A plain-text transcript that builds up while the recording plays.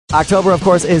October, of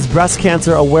course, is Breast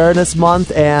Cancer Awareness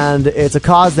Month, and it's a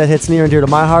cause that hits near and dear to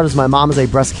my heart as my mom is a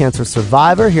breast cancer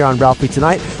survivor. Here on Ralphie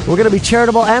Tonight, we're going to be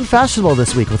charitable and fashionable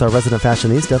this week with our resident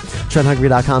fashionista,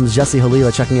 TrendHungry.com's Jessie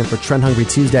Haliva, checking in for Trend Hungry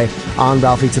Tuesday on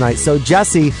Ralphie Tonight. So,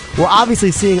 Jessie, we're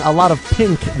obviously seeing a lot of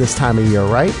pink this time of year,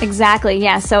 right? Exactly,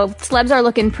 yeah. So, celebs are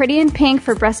looking pretty in pink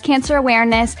for breast cancer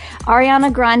awareness.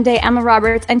 Ariana Grande, Emma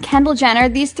Roberts, and Kendall Jenner,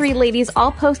 these three ladies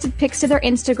all posted pics to their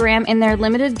Instagram in their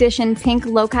limited edition pink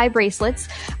loci bracelets,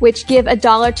 which give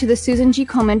 $1 to the Susan G.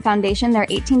 Komen Foundation. They're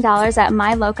 $18 at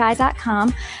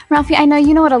myloci.com. Ralphie, I know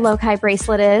you know what a loci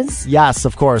bracelet is. Yes,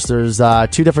 of course. There's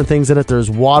two different things in it.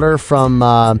 There's water from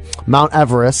Mount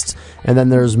Everest, and then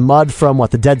there's mud from,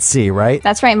 the Dead Sea, right?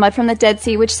 That's right, mud from the Dead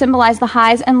Sea, which symbolize the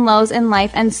highs and lows in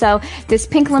life. And so this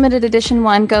pink limited edition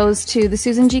one goes to the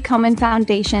Susan G. Komen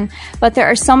Foundation. But there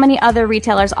are so many other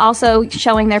retailers also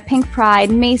showing their pink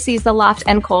pride. Macy's, The Loft,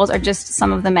 and Kohl's are just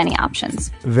some of the many options.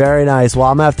 Very nice. Well,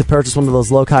 I'm going to have to purchase one of those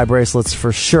loci bracelets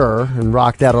for sure and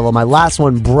rock that, although my last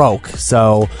one broke,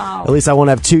 so at least I won't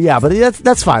have two. Yeah, but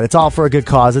that's fine. It's all for a good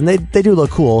cause, and they do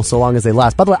look cool so long as they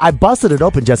last. By the way, I busted it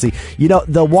open, Jessie. You know,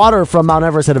 the water from Mount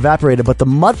Everest had evaporated, but the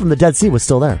mud from the Dead Sea was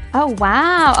still there. Oh,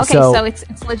 wow. Okay, so it's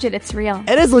legit. It's real.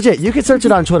 It is legit. You can search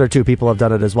it on Twitter, too. People have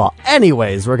done it as well.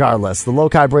 Anyways, regardless, the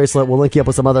loci bracelet will link you up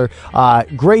with some other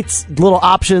great little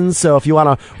options. So if you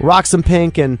want to rock some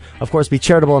pink and, of course, be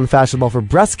charitable and fashionable for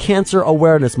Breast Cancer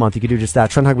Awareness Month, you can do just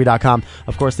that. TrendHungry.com.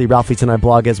 Of course, the Ralphie Tonight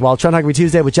blog as well. Trend Hungry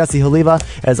Tuesday with Jessie Haliva.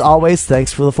 As always,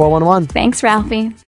 thanks for the 411. Thanks, Ralphie.